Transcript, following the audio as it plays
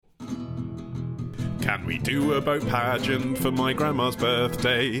Can we do a boat pageant for my grandma's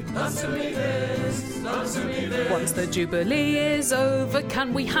birthday? Answer me this, answer me this. Once the Jubilee is over,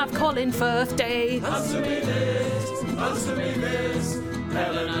 can we have Colin Firth Day? Answer me this, answer me this.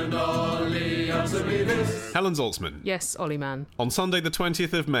 Helen and Ollie, answer me this. Helen Zaltzman. Yes, Ollie man. On Sunday the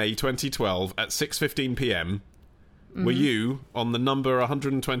 20th of May 2012 at 6:15pm, were you on the number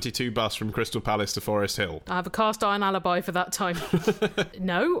 122 bus from Crystal Palace to Forest Hill? I have a cast iron alibi for that time.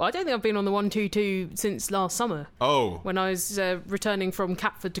 No, I don't think I've been on the 122 since last summer. Oh. When I was returning from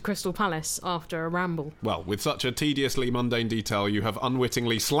Catford to Crystal Palace after a ramble. Well, with such a tediously mundane detail, you have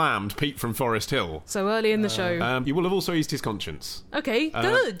unwittingly slammed Pete from Forest Hill. So early in the show. You will have also eased his conscience. Okay,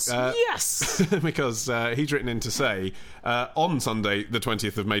 good. Yes! Because he's written in to say, on Sunday the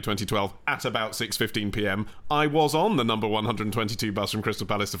 20th of May 2012 at about 6:15pm, I was on the number 122 bus from Crystal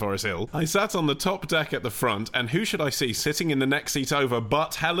Palace to Forest Hill. I sat on the top deck at the front, and who should I see sitting in the next seat over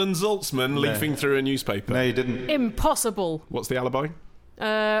but Helen Zaltzman leafing through a newspaper? No, you didn't. Impossible. What's the alibi?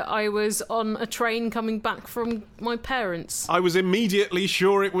 I was on a train coming back from my parents. I was immediately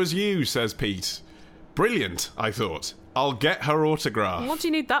sure it was you, says Pete. Brilliant, I thought. I'll get her autograph. What do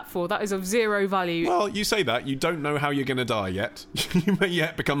you need that for? That is of zero value. Well, you say that. You don't know how you're going to die yet. You may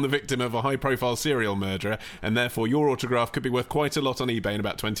yet become the victim of a high-profile serial murderer, and therefore your autograph could be worth quite a lot on eBay in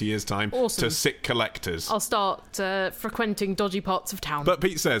about 20 years' time. Awesome. To sick collectors. I'll start frequenting dodgy parts of town. But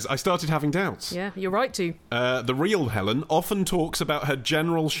Pete says, I started having doubts. Yeah, you're right to. The real Helen often talks about her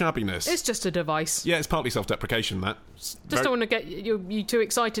general shabbiness. It's just a device. Yeah, it's partly self-deprecation, that. Just don't want to get you too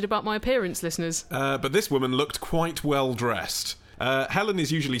excited about my appearance, listeners. But this woman looked quite well dressed. Helen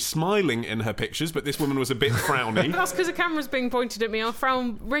is usually smiling in her pictures, but this woman was a bit frowny. That's because the camera's being pointed at me. I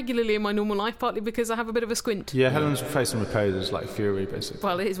frown regularly in my normal life, partly because I have a bit of a squint. Yeah, Helen's face on repose is like fury, basically.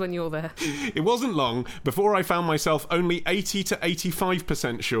 Well, it is when you're there. It wasn't long before I found myself only 80 to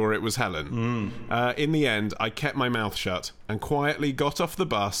 85% sure it was Helen. In the end, I kept my mouth shut and quietly got off the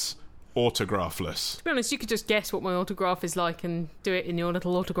bus, autographless. To be honest, you could just guess what my autograph is like and do it in your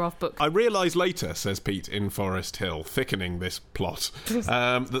little autograph book. I realised later, says Pete in Forest Hill, thickening this plot,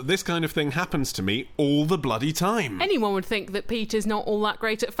 that this kind of thing happens to me all the bloody time. Anyone would think that Pete is not all that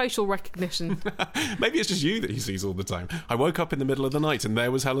great at facial recognition. Maybe it's just you that he sees all the time. I woke up in the middle of the night and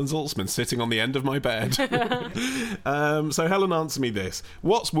there was Helen Zaltzman sitting on the end of my bed. So Helen, answer me this.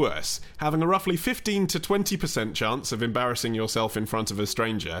 What's worse, having a roughly 15 to 20% chance of embarrassing yourself in front of a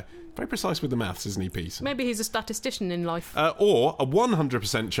stranger? Very precise with the maths, isn't he, Pete? Maybe he's a statistician in life. Or a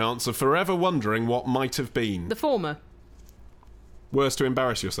 100% chance of forever wondering what might have been. The former. Worse to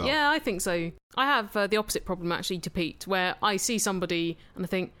embarrass yourself? Yeah, I think so. I have the opposite problem, actually, to Pete, where I see somebody and I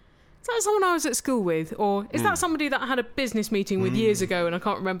think, is that someone I was at school with? Or is that somebody that I had a business meeting with years ago and I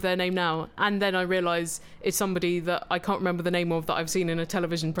can't remember their name now? And then I realise it's somebody that I can't remember the name of that I've seen in a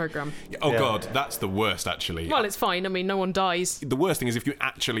television programme. Oh, God, that's the worst, actually. Well, it's fine. I mean, no one dies. The worst thing is if you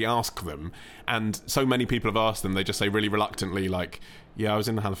actually ask them, and so many people have asked them, they just say really reluctantly, like, yeah, I was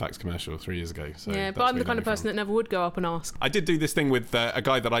in the Halifax commercial 3 years ago. So yeah, but I'm the kind of person that never would go up and ask. I did do this thing with a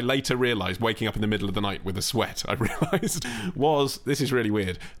guy that I later realised, waking up in the middle of the night with a sweat, I realised, was, this is really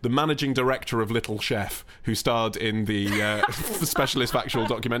weird, the managing director of Little Chef, who starred in the specialist factual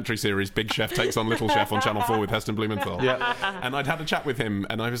documentary series Big Chef Takes on Little Chef on Channel 4 with Heston Blumenthal. Yeah. And I'd had a chat with him,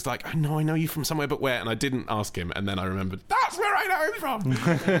 and I was like, I know you from somewhere, but where? And I didn't ask him, and then I remembered, that's where I know him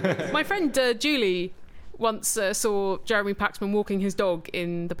from! My friend Julie once saw Jeremy Paxman walking his dog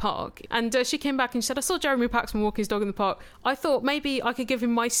in the park, and she came back and she said, I saw Jeremy Paxman walking his dog in the park. I thought maybe I could give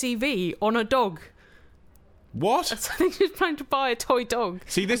him my CV on a dog. What? So I think she was planning to buy a toy dog.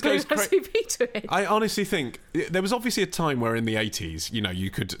 See, this goes CV to it. I honestly think there was obviously a time where in the 80s, you know, you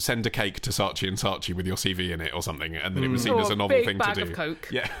could send a cake to Saatchi and Saatchi with your CV in it or something, and then it was seen as a novel thing to do. Big bag of Coke.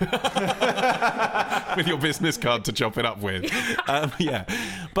 Yeah. With your business card to chop it up with. Yeah.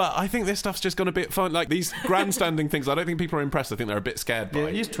 But I think this stuff's just gone a bit fun. Like, these grandstanding things, I don't think people are impressed. I think they're a bit scared by Yeah,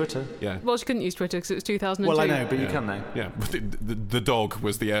 use Twitter. Yeah. Well, she couldn't use Twitter because it was 2002. Well, I know, but you can now. Yeah. The dog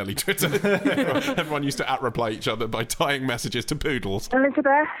was the early Twitter. Everyone used to @reply each other by tying messages to poodles.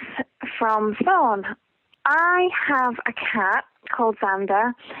 Elizabeth from Thorn. I have a cat called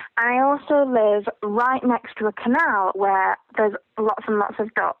Xander. I also live right next to a canal where there's lots and lots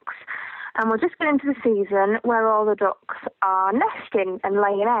of ducks. And we're just getting into the season where all the ducks are nesting and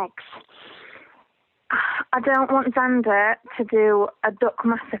laying eggs. I don't want Xander to do a duck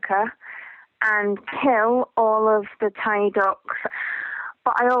massacre and kill all of the tiny ducks.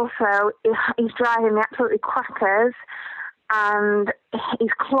 But he's driving me absolutely crackers, and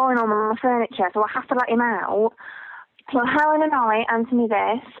he's clawing on my furniture, so I have to let him out. So Helen and Ollie, answer me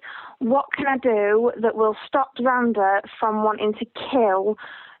this. What can I do that will stop Xander from wanting to kill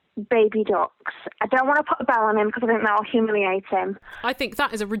baby ducks. I don't want to put a bell on him because I think that'll humiliate him. I think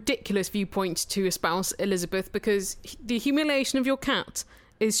that is a ridiculous viewpoint to espouse, Elizabeth, because the humiliation of your cat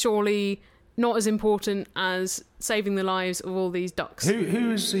is surely not as important as saving the lives of all these ducks.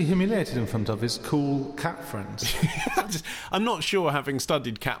 Who is he humiliated in front of? His cool cat friends? I'm not sure, having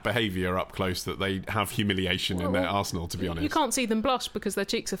studied cat behaviour up close, that they have humiliation in their arsenal, to be honest. You can't see them blush because their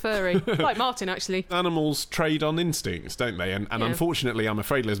cheeks are furry. Like Martin, actually. Animals trade on instincts, don't they? And Yeah. unfortunately, I'm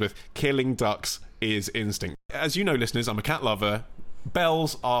afraid, Elizabeth, killing ducks is instinct. As you know, listeners, I'm a cat lover.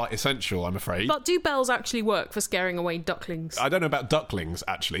 Bells are essential, I'm afraid. But do bells actually work for scaring away ducklings? I don't know about ducklings,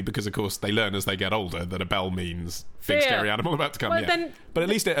 actually, because, of course, they learn as they get older that a bell means big, Fear. scary animal about to come. Well, yeah. then- But at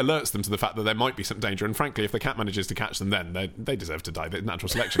least it alerts them to the fact that there might be some danger. And frankly, if the cat manages to catch them then, they deserve to die. It's natural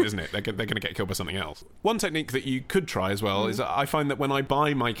selection, isn't it? They're going to get killed by something else. One technique that you could try as well is that I find that when I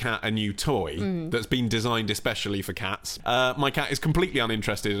buy my cat a new toy that's been designed especially for cats, my cat is completely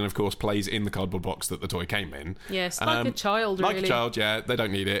uninterested and, of course, plays in the cardboard box that the toy came in. Yes, like a child, Like really. a child, yeah. They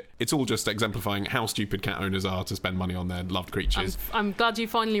don't need it. It's all just exemplifying how stupid cat owners are to spend money on their loved creatures. I'm glad you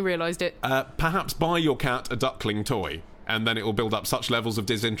finally realised it. Perhaps buy your cat a duckling toy, and then it will build up such levels of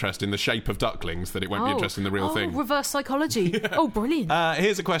disinterest in the shape of ducklings that it won't be interested in the real thing. Reverse psychology. Oh, brilliant.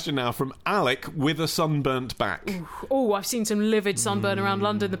 Here's a question now from Alec with a sunburnt back. Oh, I've seen some livid sunburn around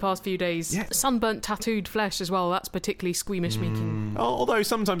London the past few days. Yeah. Sunburnt tattooed flesh as well. That's particularly squeamish making. Although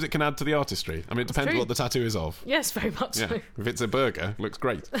sometimes it can add to the artistry. I mean, it depends true. what the tattoo is of. Yes, very much Yeah, so. if it's a burger, looks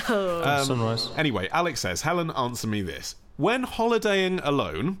great. Sunrise. Anyway, Alex says, Helen, answer me this. When holidaying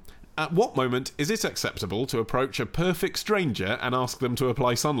alone, at what moment is it acceptable to approach a perfect stranger and ask them to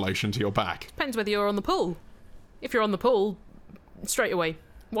apply sun lotion to your back? Depends whether you're on the pool. If you're on the pool, straight away.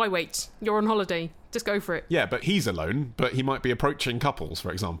 Why wait? You're on holiday. Just go for it. Yeah, but he's alone, but he might be approaching couples,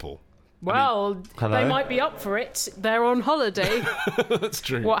 for example. Well, Hello? they might be up for it. They're on holiday. That's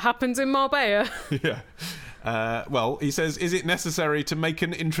true. What happens in Marbella? Yeah. Well, he says, is it necessary to make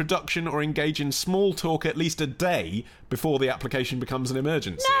an introduction or engage in small talk at least a day before the application becomes an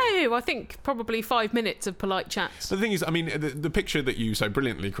emergency? No, I think probably 5 minutes of polite chats. The thing is, I mean, the picture that you so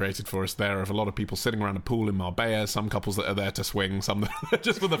brilliantly created for us there of a lot of people sitting around a pool in Marbella, some couples that are there to swing, some that are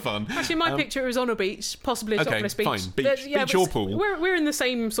just for the fun. Actually, my picture is on a beach, possibly a Okay, topless beach. fine. Beach- But, beach but or pool. We're in the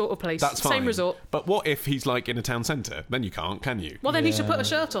same sort of place. That's fine. Same resort. But what if he's like in a town centre? Then you can't, can you? Well, then he should put a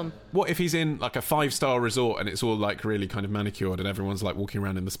shirt on. What if he's in like a 5-star resort and it's all like really kind of manicured and everyone's like walking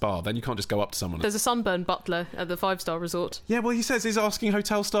around in the spa? Then you can't just go up to someone. There's a sunburn butler at the 5-star resort. Yeah, well, he says, is asking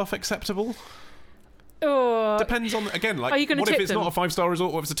hotel staff acceptable? Oh, Depends on, again, like, Are you gonna what if tip it's them? not a 5-star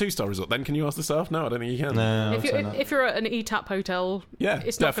resort, what if it's a 2-star resort? Then can you ask the staff? No, I don't think you can. No, if you're at an ETAP hotel, Yeah,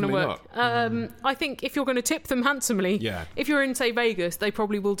 it's not going to definitely work. I think if you're going to tip them handsomely, Yeah. if you're in, say, Vegas, they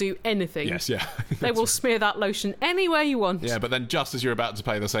probably will do anything. Yes, yeah. They will smear that lotion anywhere you want. Yeah, but then just as you're about to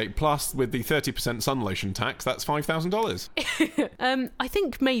pay, they say, plus with the 30% sun lotion tax, that's $5,000. I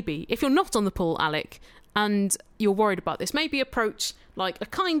think maybe, if you're not on the pool, Alec, and you're worried about this, maybe approach like a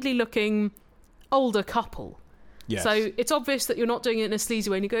kindly looking older couple. Yes. So it's obvious that you're not doing it in a sleazy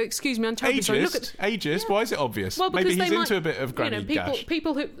way, and you go, "Excuse me, I'm terribly sorry. Look at Ageist? Why is it obvious? well, because Maybe he's they into might, a bit of granny gash.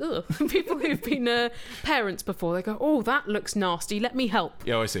 people who've been parents before. They go, "Oh, that looks nasty. Let me help."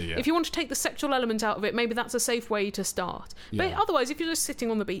 Yeah, I see, yeah. If you want to take the sexual element out of it, maybe that's a safe way to start. But Yeah. otherwise, if you're just sitting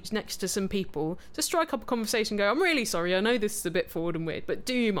on the beach next to some people, just strike up a conversation. Go, "I'm really sorry. I know this is a bit forward and weird, but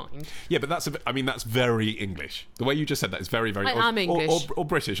do you mind?" Yeah, but that's that's very English. The way you just said that is very, very... I am English. Or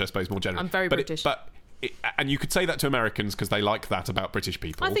British, I suppose, more generally. I'm very British. And you could say that to Americans because they like that about British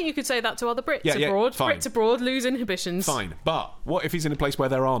people. I think you could say that to other Brits Yeah, abroad. fine. Brits abroad lose inhibitions. Fine, but what if he's in a place where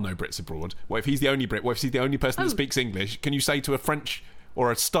there are no Brits abroad? What if he's the only Brit? What if he's the only person that speaks English? Can you say to a French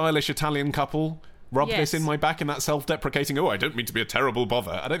or a stylish Italian couple, rub Yes. this in my back in that self-deprecating, oh, I don't mean to be a terrible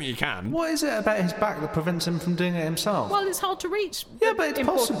bother. I don't think you can. What is it about his back that prevents him from doing it himself? Well, it's hard to reach. yeah, but it's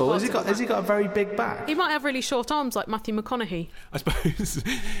important possible. parts of the Has he back. got a very big back? He might have really short arms like Matthew McConaughey. I suppose.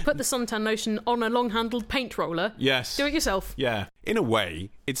 Put the suntan lotion on a long-handled paint roller. Yes. Do it yourself. Yeah. In a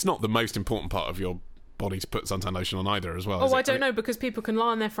way, it's not the most important part of your body to put suntan lotion on either as well. is Oh, it? I don't know, because people can lie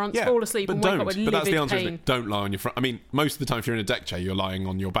on their fronts, Yeah, fall asleep, but and wake don't. up with But that's livid the answer, isn't pain. it? Don't lie on your front. I mean, most of the time if you're in a deck chair, you're lying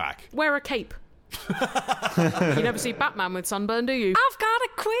on your back. Wear a cape. You never see Batman with sunburn, do you? I've got a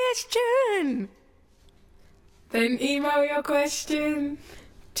question. Then email your question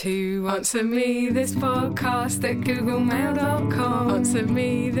to answer me this podcast at googlemail.com. Answer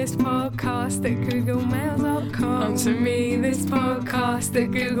me this podcast at googlemail.com. Answer me this podcast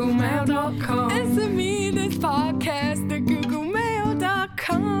at googlemail.com. Answer me this podcast at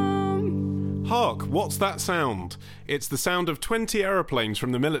googlemail.com. Hark, what's that sound? It's the sound of 20 aeroplanes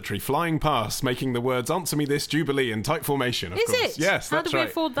from the military flying past, making the words "Answer me this, Jubilee" in tight formation, of Is course. it? Yes, How that's did we right.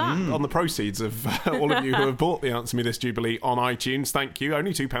 afford that? On the proceeds of all of you who have bought the Answer Me This Jubilee on iTunes, thank you.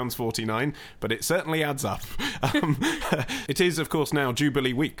 Only £2.49, but it certainly adds up. It is, of course, now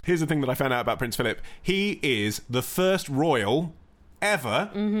Jubilee week. Here's the thing that I found out about Prince Philip. He is the first royal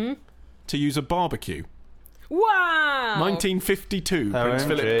ever to use a barbecue. Wow! 1952, Prince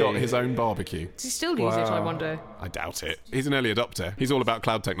Philip got his own barbecue. Does he still use it, I wonder? I doubt it. He's an early adopter. He's all about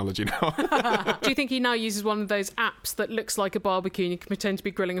cloud technology now. Do you think he now uses one of those apps that looks like a barbecue and you can pretend to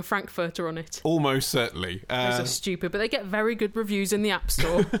be grilling a frankfurter on it? Almost certainly. Those are stupid, but they get very good reviews in the App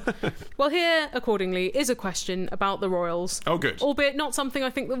Store. Well, here, accordingly, is a question about the royals. Oh, good. Albeit not something I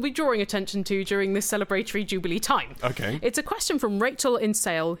think we'll be drawing attention to during this celebratory Jubilee time. Okay. It's a question from Rachel in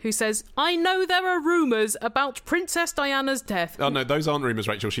Sale, who says, I know there are rumours about Princess Diana's death. Oh, no, those aren't rumours,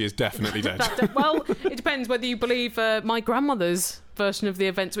 Rachel. She is definitely dead. Well, it depends whether you believe my grandmother's version of the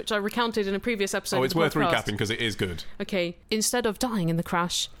events, which I recounted in a previous episode. Oh, it's of the worth podcast. recapping because it is good. Okay, instead of dying in the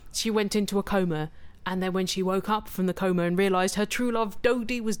crash, she went into a coma, and then when she woke up from the coma and realised her true love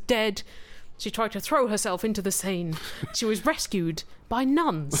Dodie was dead, she tried to throw herself into the Seine. She was rescued by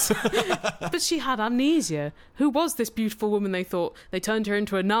nuns. But she had amnesia. Who was this beautiful woman, they thought? They turned her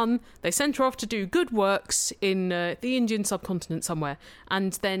into a nun. They sent her off to do good works in the Indian subcontinent somewhere.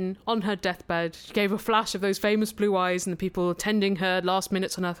 And then, on her deathbed, she gave a flash of those famous blue eyes, and the people attending her last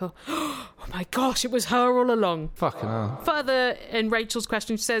minutes on earth thought, oh my gosh, it was her all along. Fucking hell. Further, in Rachel's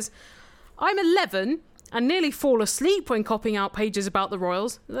question, she says, I'm 11 and nearly fall asleep when copying out pages about the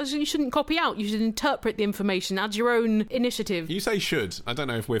royals. You shouldn't copy out. You should interpret the information, add your own initiative. You say should. I don't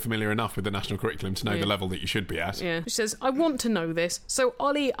know if we're familiar enough with the national curriculum to know the level that you should be at. Yeah. She says, I want to know this. So,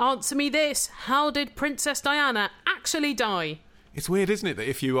 Ollie, answer me this. How did Princess Diana actually die? It's weird, isn't it, that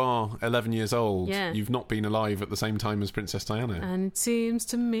if you are 11 years old, Yeah. you've not been alive at the same time as Princess Diana. And it seems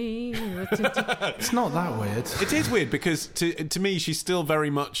to me... It's not that weird. It is weird because, to me, she's still very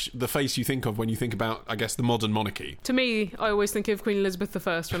much the face you think of when you think about, I guess, the modern monarchy. To me, I always think of Queen Elizabeth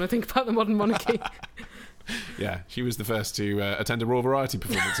I when I think about the modern monarchy. Yeah, she was the first to attend a Royal Variety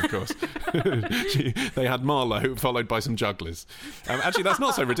performance, of course. They had Marlowe, followed by some jugglers. Actually, that's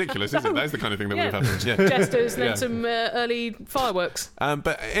not so ridiculous, is it? That is the kind of thing that would have happened. Yeah. Jesters and Yeah. then some early fireworks.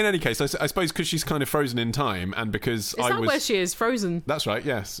 But in any case, I suppose because she's kind of frozen in time, and because Is that where she is, frozen? That's right,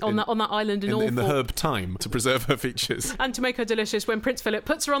 yes. On that island in the Orford. herb thyme, to preserve her features. And to make her delicious when Prince Philip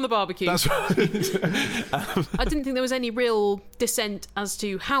puts her on the barbecue. That's right. I didn't think there was any real dissent as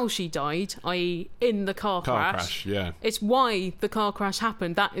to how she died, i.e. in the car crash. Yeah. It's why the car crash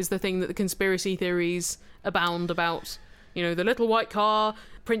happened. That is the thing that the conspiracy theories abound about. You know, the little white car,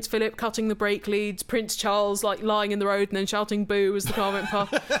 Prince Philip cutting the brake leads, Prince Charles lying in the road and then shouting boo as the car went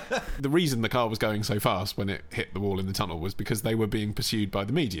past. The reason the car was going so fast when it hit the wall in the tunnel was because they were being pursued by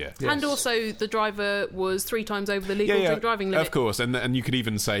the media. And also the driver was 3 times over the legal drink driving limit. Of course, and you could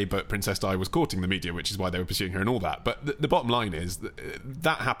even say, but Princess Di was courting the media, which is why they were pursuing her and all that. But the bottom line is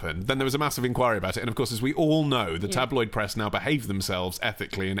that happened. Then there was a massive inquiry about it, and of course, as we all know, the tabloid press now behave themselves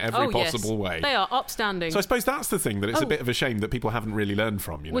ethically in every possible way. They are upstanding. So I suppose that's the thing, that it's a bit of a shame that people haven't really learned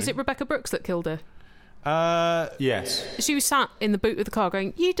from. You know? Was it Rebecca Brooks that killed her? Yes. She was sat in the boot of the car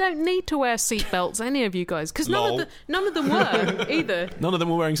going, you don't need to wear seatbelts, any of you guys. Because none of them were either. None of them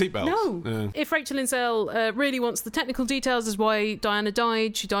were wearing seatbelts. No. Yeah. If Rachel Insell really wants the technical details as why Diana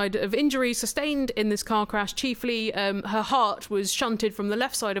died, she died of injuries sustained in this car crash. Chiefly, her heart was shunted from the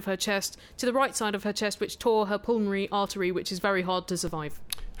left side of her chest to the right side of her chest, which tore her pulmonary artery, which is very hard to survive.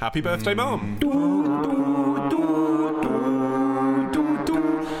 Happy birthday, Mom.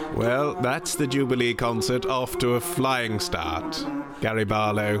 Well, that's the Jubilee concert off to a flying start. Gary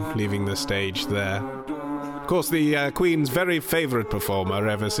Barlow leaving the stage there. Of course, the Queen's very favourite performer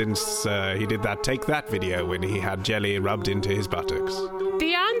ever since he did that Take That video when he had jelly rubbed into his buttocks.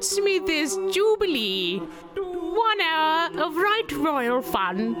 The Answer Me This Jubilee. 1 hour of right royal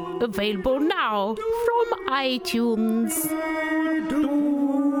fun. Available now from iTunes.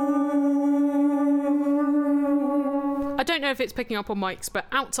 I don't know if it's picking up on mics, but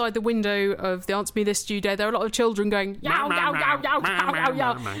outside the window of the Answer Me This studio, there are a lot of children going, yow, yow, yow, yow, yow, yow,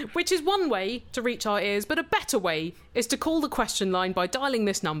 yow, which is one way to reach our ears, but a better way is to call the question line by dialing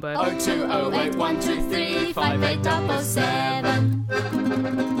this number.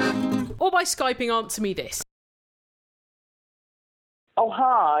 02081235877. Or by Skyping Answer Me This. Oh,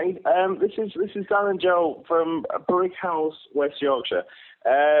 hi. This is Dan and Joe from Brickhouse, West Yorkshire.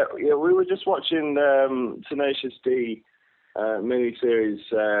 We were just watching Tenacious D mini-series.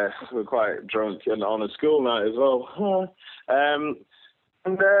 We were quite drunk and on a school night as well.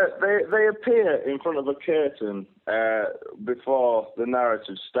 And they appear in front of a curtain before the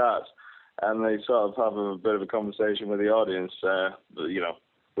narrative starts, and they sort of have a bit of a conversation with the audience,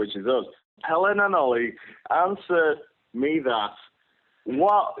 which is us. Helen and Ollie, answer me that.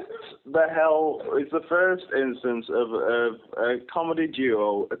 What the hell is the first instance of a comedy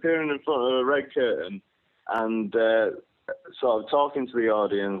duo appearing in front of a red curtain and sort of talking to the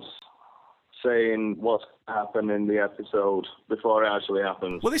audience, saying what's happened in the episode before it actually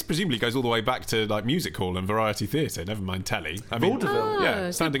happens? Well, this presumably goes all the way back to like music hall and variety theatre, never mind telly. I mean,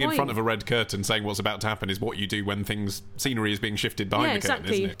 Vaudeville. standing in front of a red curtain saying what's about to happen is what you do when scenery is being shifted behind the curtain,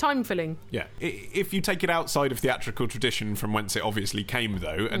 isn't it? Time filling. Yeah. If you take it outside of theatrical tradition from whence it obviously came,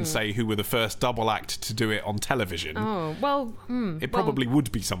 though, and say who were the first double act to do it on television, it probably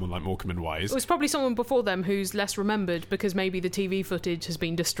would be someone like Morecambe and Wise. It was probably someone before them who's less remembered because maybe the TV footage has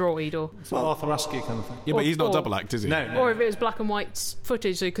been destroyed, or It's like Arthur Askew kind of thing. Yeah, but he's not or- double act, is he? No. or if it was black and white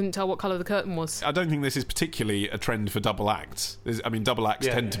footage, so you couldn't tell what colour the curtain was. I don't think this is particularly a trend for double acts. Double acts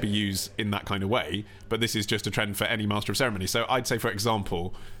tend to be used in that kind of way, but this is just a trend for any Master of Ceremony. So I'd say, for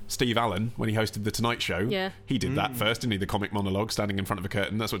example, Steve Allen, when he hosted The Tonight Show, he did that first, didn't he? The comic monologue, standing in front of a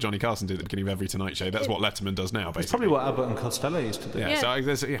curtain. That's what Johnny Carson did at the beginning of every Tonight Show. That's what Letterman does now, basically. It's probably what Abbott and Costello used to do. Yeah, so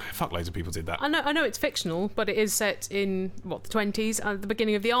there's fuckloads of people did that. I know it's fictional, but it is set in, the 20s, at the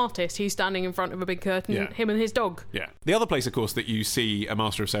beginning of The Artist. He's standing in front of a big curtain, him and his dog. Yeah. The other place, of course, that you see a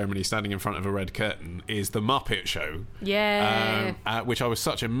Master of Ceremony standing in front of a red curtain is The Muppet Show. Yeah. Which I was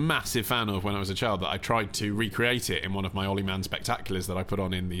such a massive fan of when I was a child that I tried to recreate it in one of my Ollie Mann spectaculars that I put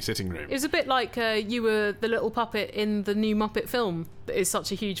on in the sitting room. It was a bit like you were the little puppet in the new Muppet film that is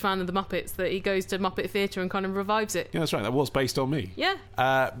such a huge fan of the Muppets that he goes to Muppet Theatre and kind of revives it. Yeah, that's right. That was based on me. Yeah.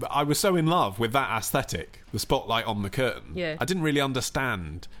 I was so in love with that aesthetic, the spotlight on the curtain. Yeah. I didn't really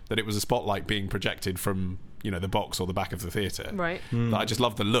understand that it was a spotlight being projected from, the box or the back of the theatre. Right. That I just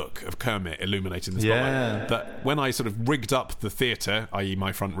loved the look of Kermit illuminating the spotlight. Yeah. That when I sort of rigged up the theatre, i.e.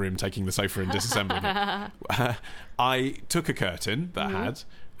 my front room, taking the sofa and disassembling it, I took a curtain that I had,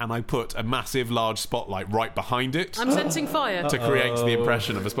 and I put a massive, large spotlight right behind it. I'm sensing fire. To create the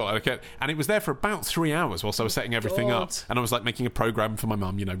impression of a spotlight. And it was there for about 3 hours whilst I was setting everything up. God. And I was like making a programme for my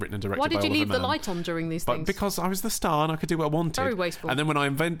mum, written and directed Why by did you Oliver leave the Mann. light on during these But things? because I was the star and I could do what I wanted. Very wasteful. And then when I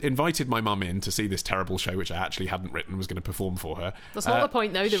invited my mum in to see this terrible show, which I actually hadn't written, was going to perform for her. That's not the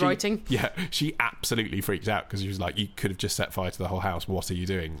point, though, the writing. Yeah, she absolutely freaked out because she was like, you could have just set fire to the whole house. What are you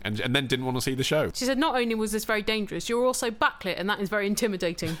doing? And then didn't want to see the show. She said, not only was this very dangerous, you're also backlit, and that is very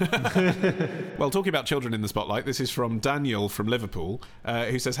intimidating. Well, talking about children in the spotlight, this is from Daniel from Liverpool,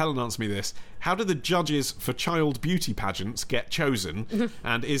 who says, Helen, answer me this. How do the judges for child beauty pageants get chosen?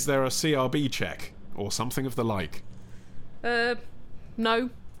 And is there a CRB check? Or something of the like? No.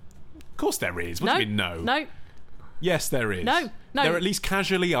 Of course there is. What do you mean no? No. Yes, there is. No. They're at least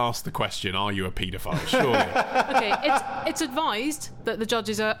casually asked the question, are you a paedophile? Surely. Okay, it's advised that the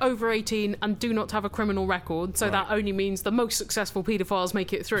judges are over 18 and do not have a criminal record, so that only means the most successful paedophiles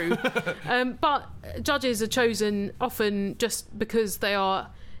make it through. But judges are chosen often just because they are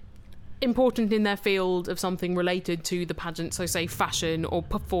important in their field of something related to the pageant, so say fashion or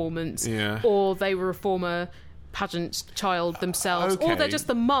performance, or they were a former pageant child themselves, or they're just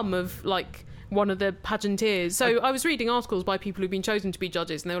the mum of, one of the pageanteers. So I was reading articles by people who've been chosen to be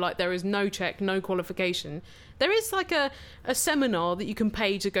judges, and they were like, there is no check, no qualification. There is a seminar that you can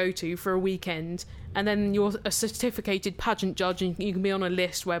pay to go to for a weekend, and then you're a certificated pageant judge, and you can be on a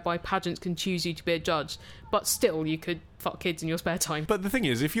list whereby pageants can choose you to be a judge. But still, you could fuck kids in your spare time. But the thing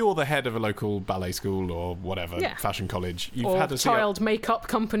is, if you're the head of a local ballet school or whatever, fashion college, you've or had a child makeup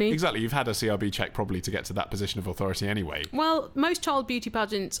company. Exactly, you've had a CRB check probably to get to that position of authority anyway. Well, most child beauty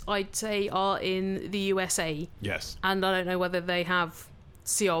pageants, I'd say, are in the USA. Yes. And I don't know whether they have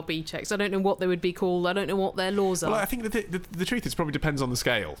CRB checks. I don't know what they would be called. I don't know what their laws are. Well, I think the truth is probably depends on the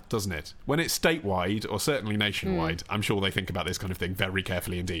scale, doesn't it? When it's statewide or certainly nationwide, I'm sure they think about this kind of thing very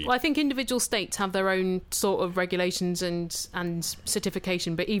carefully indeed. Well, I think individual states have their own sort of regulations and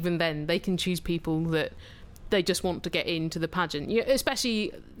certification, but even then, they can choose people that they just want to get into the pageant.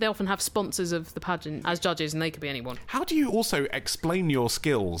 Especially, they often have sponsors of the pageant as judges, and they could be anyone. How do you also explain your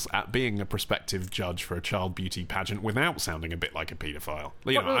skills at being a prospective judge for a child beauty pageant without sounding a bit like a paedophile?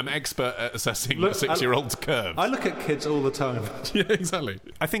 I'm expert at assessing a 6-year-old's curves. I look at kids all the time. Yeah, exactly.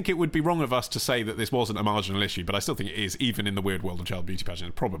 I think it would be wrong of us to say that this wasn't a marginal issue, but I still think it is, even in the weird world of child beauty pageant,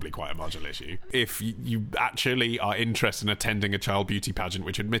 it's probably quite a marginal issue. If you actually are interested in attending a child beauty pageant,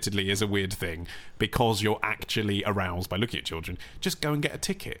 which admittedly is a weird thing, because you're actually aroused by looking at children, just go and get a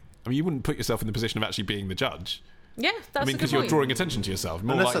ticket. I mean, you wouldn't put yourself in the position of actually being the judge. Yeah, that's because you're drawing attention to yourself.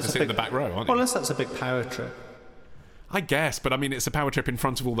 More likely to sit in the back row, aren't you? Well, unless that's a big power trip. I guess, but I mean, it's a power trip in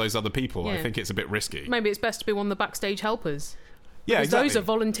front of all those other people. Yeah. I think it's a bit risky. Maybe it's best to be one of the backstage helpers. Yeah, Because exactly. those are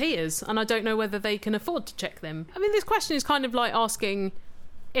volunteers, and I don't know whether they can afford to check them. I mean, this question is kind of like asking,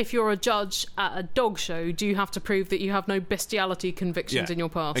 if you're a judge at a dog show, do you have to prove that you have no bestiality convictions in your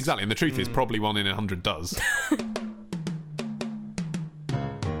past? Exactly, and the truth is probably 1 in 100 does.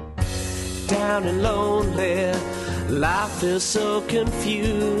 Down and lonely, life feels so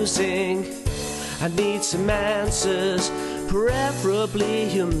confusing. I need some answers,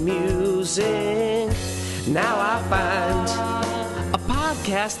 preferably amusing. Now I find a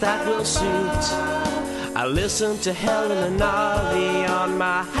podcast that will suit. I listen to Helen and Ollie on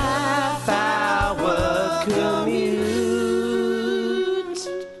my half-hour commute.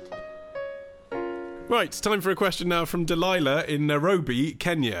 Right, it's time for a question now from Delilah in Nairobi,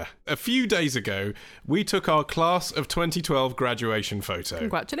 Kenya. A few days ago, we took our class of 2012 graduation photo.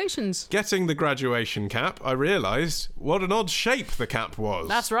 Congratulations. Getting the graduation cap, I realised what an odd shape the cap was.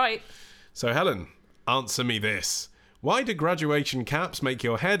 That's right. So, Helen, answer me this. Why do graduation caps make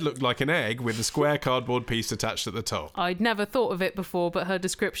your head look like an egg with a square cardboard piece attached at the top? I'd never thought of it before, but her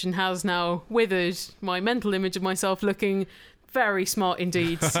description has now withered my mental image of myself looking very smart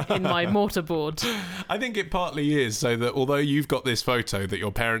indeed in my mortarboard. I think it partly is so that although you've got this photo that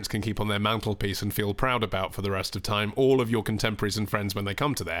your parents can keep on their mantelpiece and feel proud about for the rest of time, all of your contemporaries and friends, when they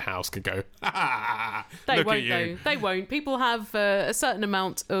come to their house, can go, ha, They look won't, at you. though. They won't. People have a certain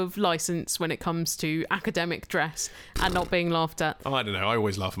amount of license when it comes to academic dress and not being laughed at. Oh, I don't know. I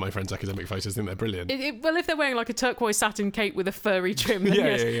always laugh at my friends' academic photos. I think they're brilliant. Well, if they're wearing like a turquoise satin cape with a furry trim, then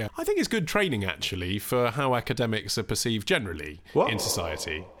yes. Yeah. I think it's good training, actually, for how academics are perceived generally in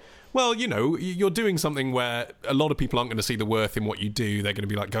society. Well, you know, you're doing something where a lot of people aren't going to see the worth in what you do. They're going to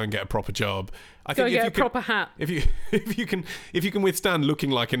be like, go and get a proper job. I Go think get if a you can, proper hat. If you can withstand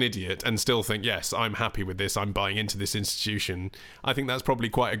looking like an idiot and still think, yes, I'm happy with this, I'm buying into this institution, I think that's probably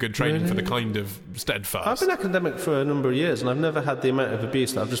quite a good training for the kind of steadfast. I've been academic for a number of years, and I've never had the amount of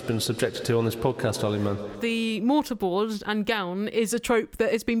abuse that I've just been subjected to on this podcast, Ollie, man. The mortarboard and gown is a trope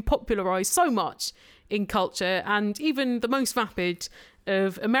that has been popularised so much in culture, and even the most vapid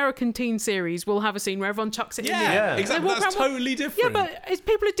of American teen series will have a scene where everyone chucks it in the air. Yeah, They exactly. walk That's around- totally different. Yeah, but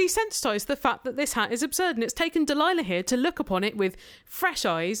people are desensitised to the fact that this hat is absurd, and it's taken Delilah here to look upon it with fresh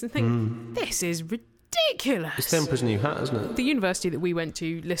eyes and think, this is ridiculous. It's the Emperor's new hat, isn't it? The university that we went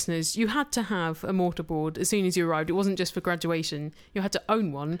to, listeners, you had to have a mortarboard as soon as you arrived. It wasn't just for graduation. You had to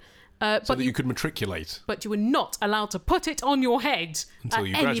own one. So that you could matriculate. But you were not allowed to put it on your head Until at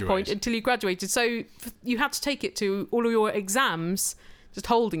you any graduate. point until you graduated. So you had to take it to all of your exams, just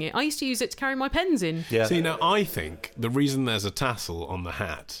holding it. I used to use it to carry my pens in. Yeah. See, now I think the reason there's a tassel on the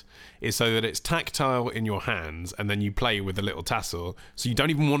hat is so that it's tactile in your hands and then you play with the little tassel, so you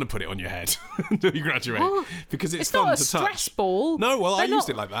don't even want to put it on your head until you graduate. What? Because it's not fun a to stress touch. ball. No, well, I They're used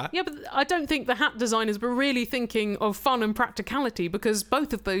not- it like that. Yeah, but I don't think the hat designers were really thinking of fun and practicality, because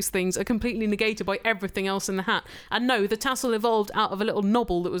both of those things are completely negated by everything else in the hat. And no, the tassel evolved out of a little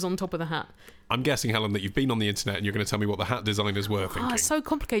knobble that was on top of the hat. I'm guessing, Helen, that you've been on the internet and you're going to tell me what the hat designers were thinking. Oh, it's so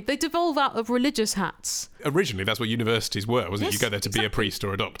complicated. They devolve out of religious hats. Originally, that's what universities were, wasn't it? Yes, You go there to be a exactly. priest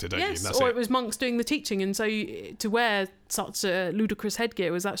or a doctor, don't you? Yes, And that's or it. it was monks doing the teaching, and so to wear such a ludicrous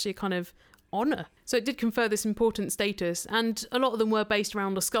headgear was actually a kind of honour. So it did confer this important status, and a lot of them were based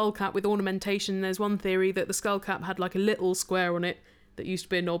around a skull cap with ornamentation. There's one theory that the skull cap had like a little square on it that used to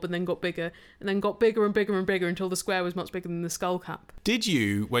be a knob and then got bigger, and then got bigger and bigger and bigger until the square was much bigger than the skull cap. Did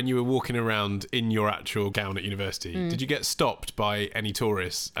you, when you were walking around in your actual gown at university, did you get stopped by any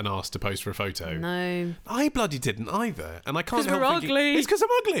tourists and asked to pose for a photo? No. I bloody didn't either, and I can't 'Cause help we're thinking, ugly. It's because I'm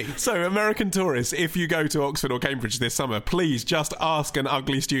ugly. So, American tourists, if you go to Oxford or Cambridge this summer, please just ask an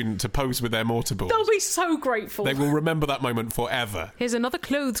ugly student to pose with their mortarboard. They'll be so grateful. They will remember that moment forever. Here's another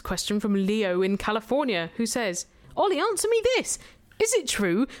clothes question from Leo in California, who says, Ollie, answer me this. Is it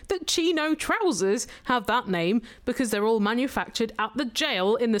true that chino trousers have that name because they're all manufactured at the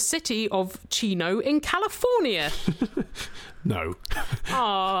jail in the city of Chino in California? No. Oh,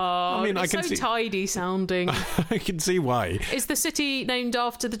 I mean, I it's can so see- tidy sounding. I can see why. Is the city named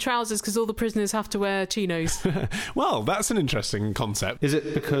after the trousers because all the prisoners have to wear chinos? Well, that's an interesting concept. Is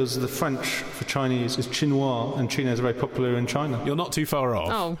it because the French for Chinese is chinois, and chinos are very popular in China? You're not too far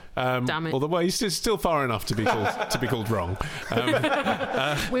off. Oh, damn it. Although, well, it's still far enough to be called wrong.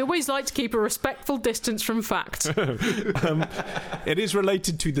 We always like to keep a respectful distance from fact. It is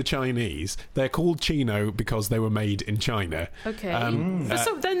related to the Chinese. They're called Chino because they were made in China. Okay.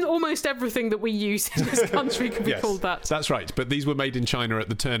 So then almost everything that we use in this country could be called that. That's right. But these were made in China at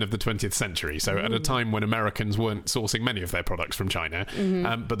the turn of the 20th century, so at a time when Americans weren't sourcing many of their products from China.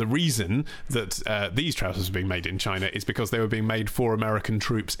 But the reason that these trousers were being made in China is because they were being made for American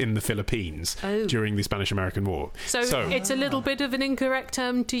troops in the Philippines during the Spanish-American War. So it's a little bit of an incorrect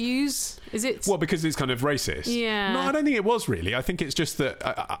term to use, is it? Well, because it's kind of racist. Yeah. No, I don't think it was really. I think it's just that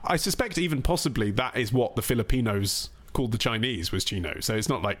I suspect even possibly that is what the Filipinos called the Chinese was Chino. So it's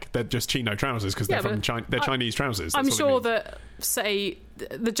not like they're just Chino trousers because they're from China. They're Chinese trousers. I'm sure that, say,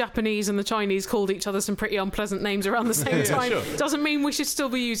 the Japanese and the Chinese called each other some pretty unpleasant names around the same time. Sure. Doesn't mean we should still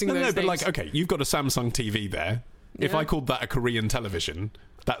be using those names. But like, okay, you've got a Samsung TV there. If I called that a Korean television,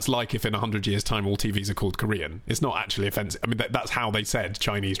 that's like if in 100 years' time all TVs are called Korean. It's not actually offensive. I mean, that's how they said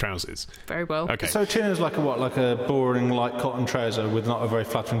Chinese trousers. Very well. Okay. So Chino's like a boring light cotton trouser with not a very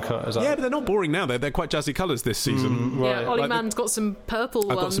flattering cut, is that? Yeah, but they're not boring now. They're quite jazzy colours this season. Right. Yeah, Ollie Mann's got some purple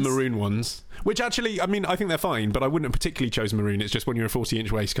ones. I've got some maroon ones. Which actually, I mean, I think they're fine, but I wouldn't have particularly chosen maroon. It's just when you're a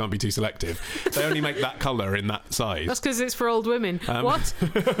 40-inch waist, you can't be too selective. They only make that colour in that size. That's because it's for old women. What?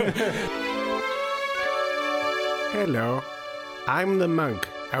 Hello, I'm the monk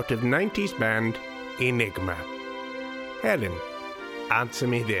out of 90s band Enigma. Helen, answer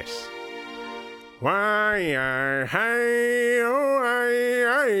me this. Why are hey oh I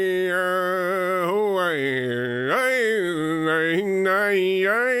oh I oh I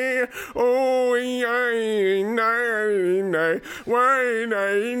why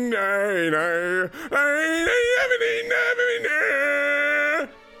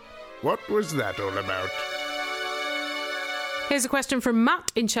what was that all about? Here's a question from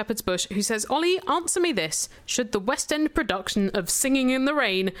Matt in Shepherd's Bush who says, Ollie, answer me this. Should the West End production of Singing in the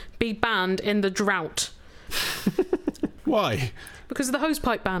Rain be banned in the drought? Why? Because of the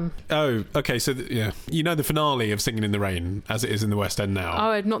hosepipe ban. Oh, okay, so, yeah. You know the finale of Singing in the Rain, as it is in the West End now? Oh,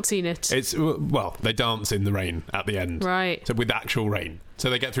 I've not seen it. It's, well, they dance in the rain at the end. Right. So with actual rain. So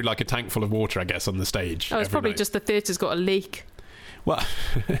they get through like a tank full of water, I guess, on the stage. Oh, it's probably just the theatre's got a leak. Well,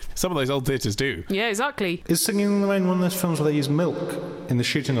 some of those old theatres do. Yeah, exactly. Is Singing in the Rain one of those films where they use milk in the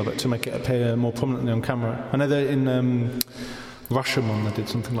shooting of it to make it appear more prominently on camera? I know that in Rashomon they did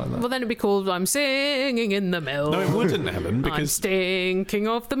something like that. Well, then it'd be called I'm Singing in the Milk. No, it wouldn't, Helen, because... I'm stinking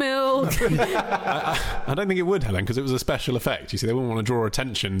of the milk. I don't think it would, Helen, because it was a special effect. You see, they wouldn't want to draw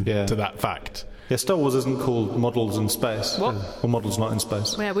attention to that fact. Yeah, Star Wars isn't called Models in Space. What? Or Models Not in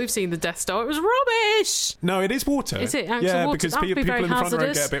Space. Yeah, we've seen the Death Star. It was rubbish. No, it is water. Is it actual yeah, water? because That'd people be very in the front row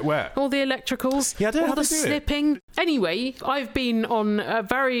hazardous. get a bit wet. All the electricals. Yeah, I don't know all how the they do it. slipping. Anyway, I've been on a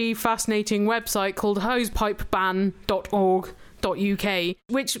very fascinating website called hosepipeban.org.uk,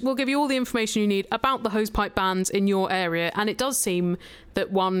 which will give you all the information you need about the hosepipe bans in your area, and it does seem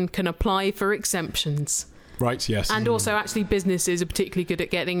that one can apply for exemptions. Right, yes. And also, actually, businesses are particularly good at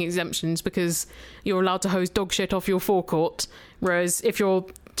getting exemptions because you're allowed to hose dog shit off your forecourt, whereas if you're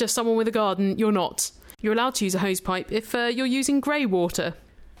just someone with a garden, you're not. You're allowed to use a hosepipe if you're using grey water.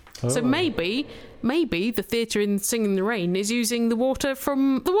 Oh. So maybe the theatre in Singing in the Rain is using the water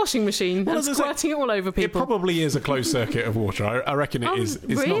from the washing machine and squirting it all over people. It probably is a closed circuit of water. I reckon it is.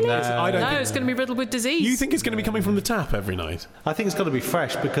 It's really? Not, I don't think it's going to be riddled with disease. You think it's going to be coming from the tap every night? I think it's got to be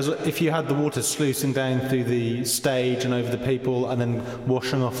fresh, because if you had the water sluicing down through the stage and over the people and then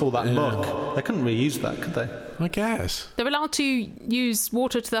washing off all that muck, they couldn't reuse that, could they? I guess. They're allowed to use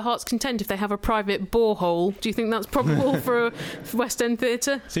water to their heart's content if they have a private borehole. Do you think that's probable for a West End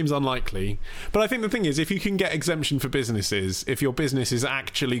theatre? Seems unlikely. But I think the thing is, if you can get exemption for businesses, if your business is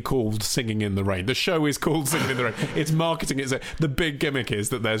actually called Singing in the Rain, the show is called Singing in the Rain, it's marketing, the big gimmick is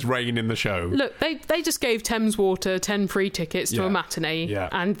that there's rain in the show. Look, they just gave Thames Water 10 free tickets to a matinee,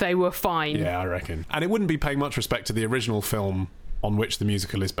 and they were fine. Yeah, I reckon. And it wouldn't be paying much respect to the original film on which the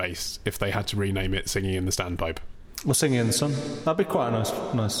musical is based if they had to rename it Singing in the Standpipe. Or Singing in the Sun. That'd be quite a nice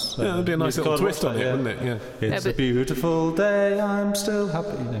that'd be a nice little twist on it, wouldn't it? Yeah. It's a beautiful day, I'm still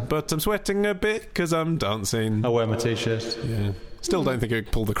happy. But I'm sweating a bit because I'm dancing. I wear my t-shirt. Yeah. Still don't think it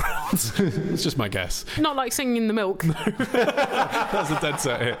would pull the crowds. It's just my guess. Not like Singing in the Milk. That's a dead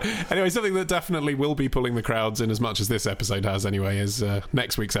set hit. Anyway, something that definitely will be pulling the crowds in as much as this episode has anyway is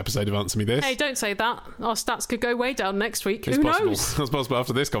next week's episode of Answer Me This. Hey, don't say that. Our stats could go way down next week. It's Who possible. knows? It's possible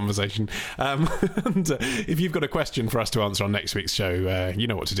after this conversation. And if you've got a question for us to answer on next week's show, you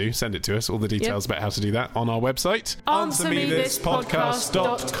know what to do. Send it to us. All the details about how to do that on our website.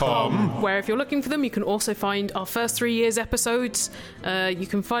 AnswerMeThisPodcast.com, where if you're looking for them, you can also find our first 3 years episodes. You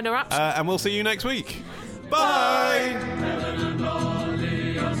can find our apps. And we'll see you next week. Bye!